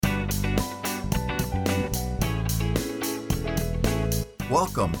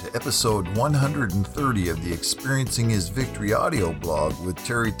Welcome to episode 130 of the Experiencing His Victory audio blog with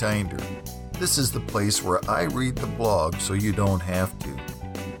Terry Tinder. This is the place where I read the blog so you don't have to.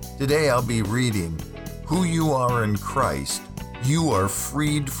 Today I'll be reading Who You Are in Christ, You Are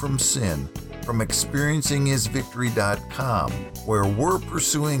Freed from Sin from ExperiencingHisVictory.com, where we're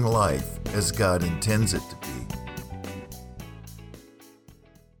pursuing life as God intends it to be.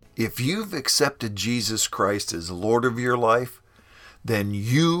 If you've accepted Jesus Christ as Lord of your life, then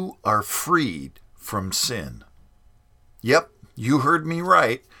you are freed from sin. Yep, you heard me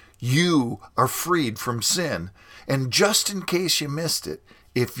right. You are freed from sin. And just in case you missed it,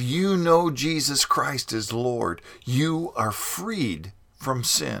 if you know Jesus Christ as Lord, you are freed from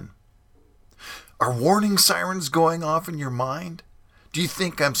sin. Are warning sirens going off in your mind? Do you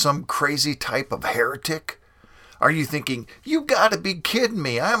think I'm some crazy type of heretic? Are you thinking, you gotta be kidding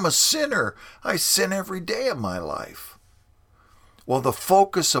me, I'm a sinner. I sin every day of my life. Well, the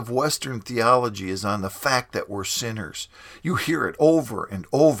focus of Western theology is on the fact that we're sinners. You hear it over and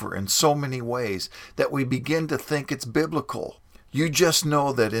over in so many ways that we begin to think it's biblical. You just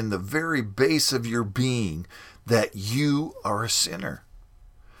know that in the very base of your being that you are a sinner.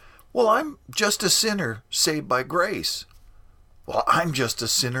 Well, I'm just a sinner saved by grace. Well, I'm just a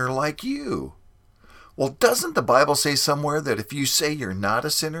sinner like you. Well, doesn't the Bible say somewhere that if you say you're not a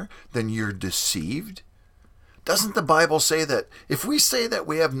sinner, then you're deceived? Doesn't the Bible say that if we say that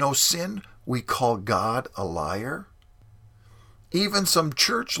we have no sin, we call God a liar? Even some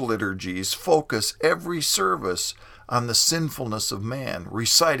church liturgies focus every service on the sinfulness of man,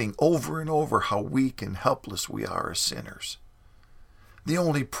 reciting over and over how weak and helpless we are as sinners. The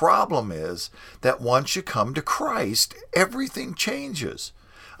only problem is that once you come to Christ, everything changes.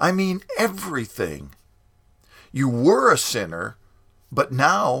 I mean, everything. You were a sinner, but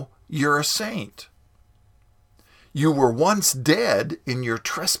now you're a saint. You were once dead in your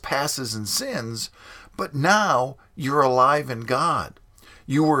trespasses and sins, but now you're alive in God.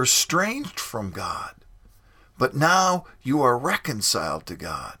 You were estranged from God, but now you are reconciled to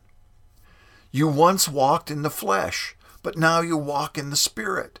God. You once walked in the flesh, but now you walk in the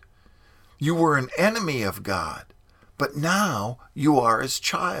Spirit. You were an enemy of God, but now you are His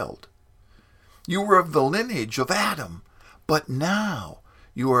child. You were of the lineage of Adam, but now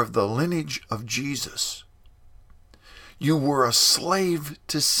you are of the lineage of Jesus. You were a slave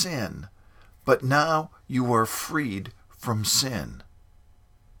to sin, but now you are freed from sin.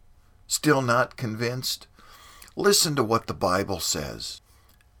 Still not convinced? Listen to what the Bible says.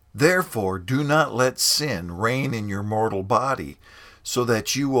 Therefore, do not let sin reign in your mortal body, so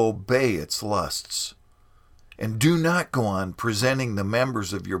that you obey its lusts. And do not go on presenting the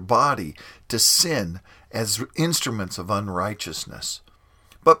members of your body to sin as instruments of unrighteousness.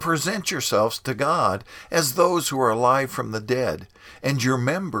 But present yourselves to God as those who are alive from the dead, and your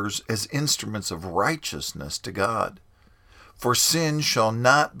members as instruments of righteousness to God. For sin shall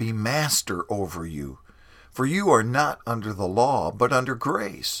not be master over you, for you are not under the law, but under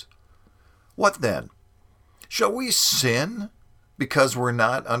grace. What then? Shall we sin because we're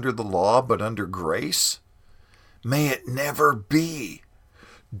not under the law, but under grace? May it never be.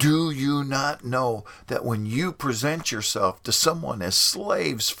 Do you not know that when you present yourself to someone as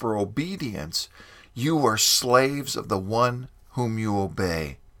slaves for obedience, you are slaves of the one whom you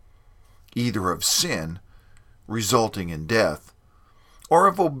obey, either of sin, resulting in death, or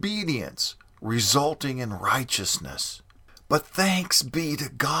of obedience, resulting in righteousness? But thanks be to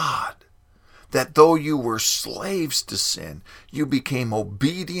God, that though you were slaves to sin, you became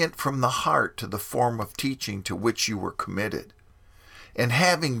obedient from the heart to the form of teaching to which you were committed. And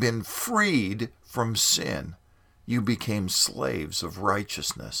having been freed from sin, you became slaves of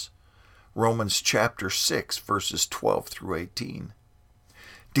righteousness. Romans chapter 6, verses 12 through 18.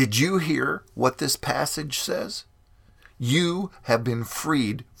 Did you hear what this passage says? You have been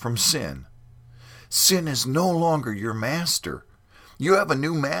freed from sin. Sin is no longer your master. You have a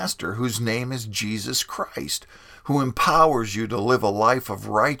new master whose name is Jesus Christ, who empowers you to live a life of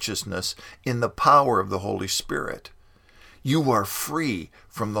righteousness in the power of the Holy Spirit. You are free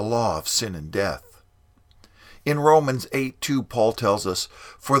from the law of sin and death. In Romans 8:2, Paul tells us,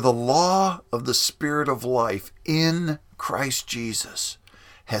 for the law of the Spirit of life in Christ Jesus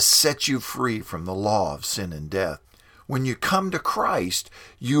has set you free from the law of sin and death. When you come to Christ,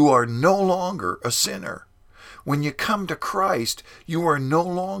 you are no longer a sinner. When you come to Christ, you are no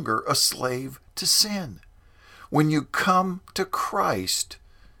longer a slave to sin. When you come to Christ,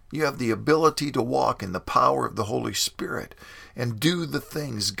 you have the ability to walk in the power of the Holy Spirit and do the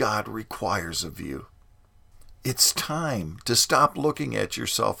things God requires of you. It's time to stop looking at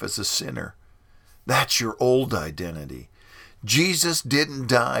yourself as a sinner. That's your old identity. Jesus didn't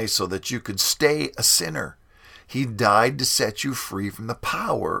die so that you could stay a sinner. He died to set you free from the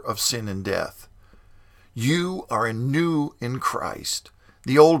power of sin and death. You are new in Christ.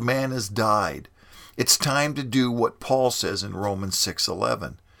 The old man has died. It's time to do what Paul says in Romans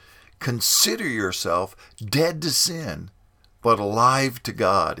 6:11. Consider yourself dead to sin, but alive to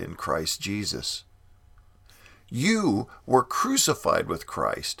God in Christ Jesus. You were crucified with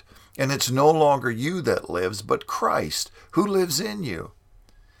Christ, and it's no longer you that lives, but Christ who lives in you.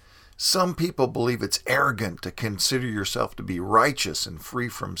 Some people believe it's arrogant to consider yourself to be righteous and free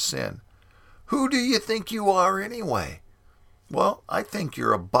from sin. Who do you think you are anyway? Well, I think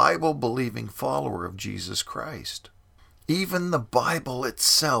you're a Bible-believing follower of Jesus Christ. Even the Bible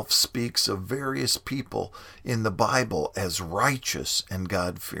itself speaks of various people in the Bible as righteous and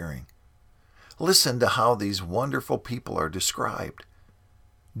God-fearing. Listen to how these wonderful people are described.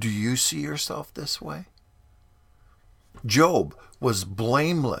 Do you see yourself this way? Job was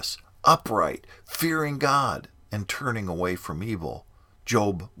blameless, upright, fearing God, and turning away from evil.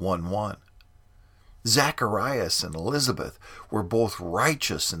 Job 1:1. Zacharias and Elizabeth were both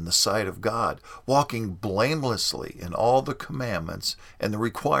righteous in the sight of God, walking blamelessly in all the commandments and the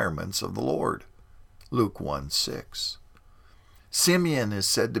requirements of the Lord. Luke 1:6. Simeon is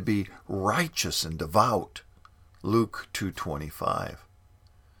said to be righteous and devout. Luke 2:25.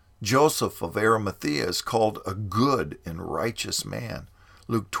 Joseph of Arimathea is called a good and righteous man.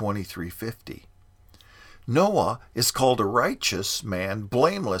 Luke 23:50. Noah is called a righteous man,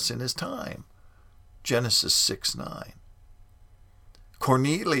 blameless in his time. Genesis 6:9.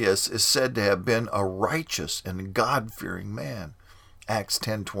 Cornelius is said to have been a righteous and God-fearing man. Acts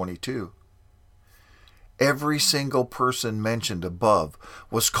 10:22. Every single person mentioned above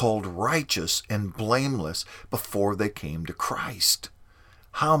was called righteous and blameless before they came to Christ.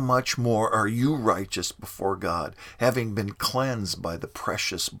 How much more are you righteous before God, having been cleansed by the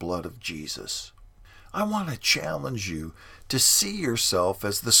precious blood of Jesus? I want to challenge you to see yourself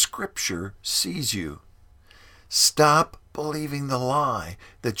as the Scripture sees you. Stop believing the lie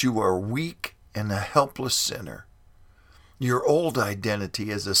that you are weak and a helpless sinner. Your old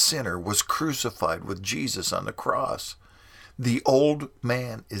identity as a sinner was crucified with Jesus on the cross. The old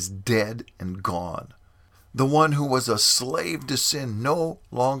man is dead and gone. The one who was a slave to sin no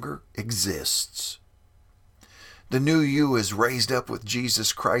longer exists. The new you is raised up with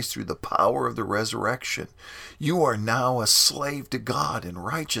Jesus Christ through the power of the resurrection. You are now a slave to God in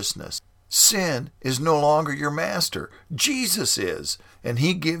righteousness. Sin is no longer your master. Jesus is, and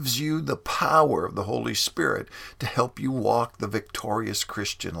he gives you the power of the Holy Spirit to help you walk the victorious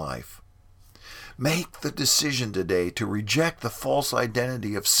Christian life. Make the decision today to reject the false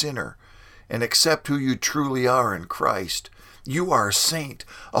identity of sinner and accept who you truly are in Christ. You are a saint,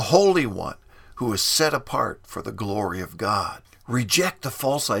 a holy one, who is set apart for the glory of God. Reject the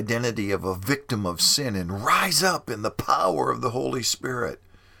false identity of a victim of sin and rise up in the power of the Holy Spirit.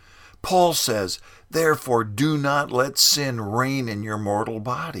 Paul says, therefore do not let sin reign in your mortal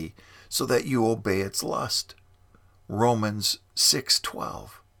body, so that you obey its lust. Romans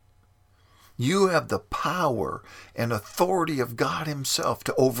 6:12. You have the power and authority of God himself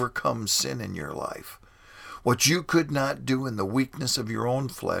to overcome sin in your life. What you could not do in the weakness of your own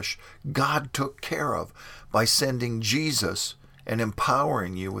flesh, God took care of by sending Jesus and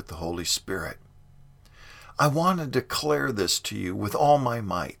empowering you with the Holy Spirit. I want to declare this to you with all my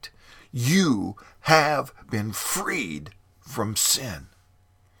might. You have been freed from sin.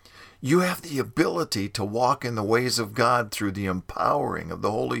 You have the ability to walk in the ways of God through the empowering of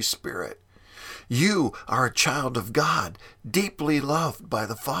the Holy Spirit. You are a child of God, deeply loved by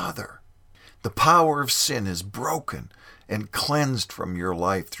the Father. The power of sin is broken and cleansed from your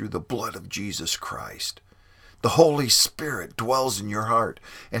life through the blood of Jesus Christ. The Holy Spirit dwells in your heart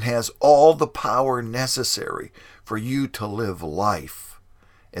and has all the power necessary for you to live life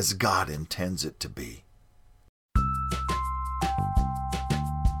as God intends it to be.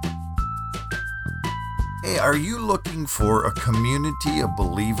 Hey, are you looking for a community of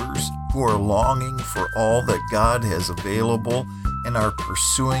believers who are longing for all that God has available and are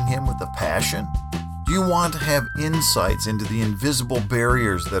pursuing Him with a passion? Do you want to have insights into the invisible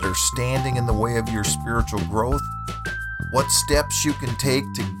barriers that are standing in the way of your spiritual growth? What steps you can take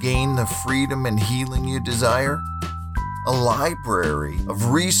to gain the freedom and healing you desire? A library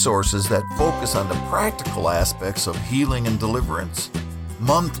of resources that focus on the practical aspects of healing and deliverance,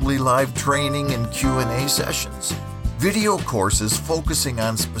 monthly live training and Q&A sessions, video courses focusing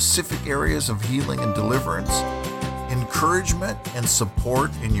on specific areas of healing and deliverance, encouragement and support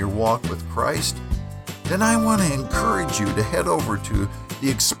in your walk with Christ, then I want to encourage you to head over to the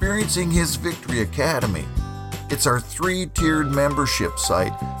Experiencing His Victory Academy. It's our 3-tiered membership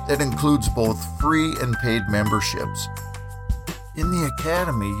site that includes both free and paid memberships. In the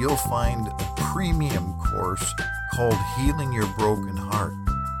Academy, you'll find a premium course called Healing Your Broken Heart.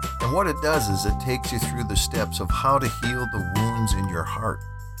 And what it does is it takes you through the steps of how to heal the wounds in your heart.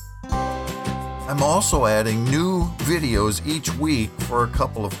 I'm also adding new videos each week for a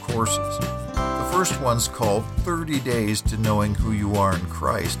couple of courses. The first one's called 30 Days to Knowing Who You Are in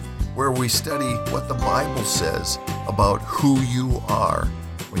Christ, where we study what the Bible says about who you are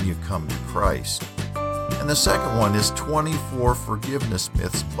when you come to Christ. And the second one is 24 Forgiveness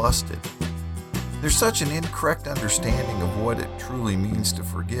Myths Busted. There's such an incorrect understanding of what it truly means to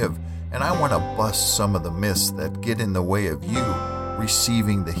forgive, and I want to bust some of the myths that get in the way of you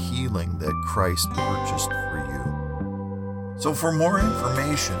receiving the healing that Christ purchased for you. So for more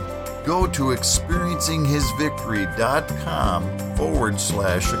information, go to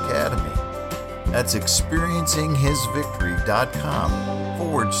experiencinghisvictory.com/academy. That's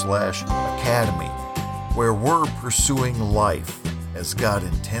experiencinghisvictory.com/academy, where we're pursuing life as God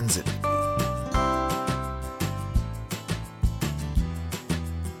intends it to be.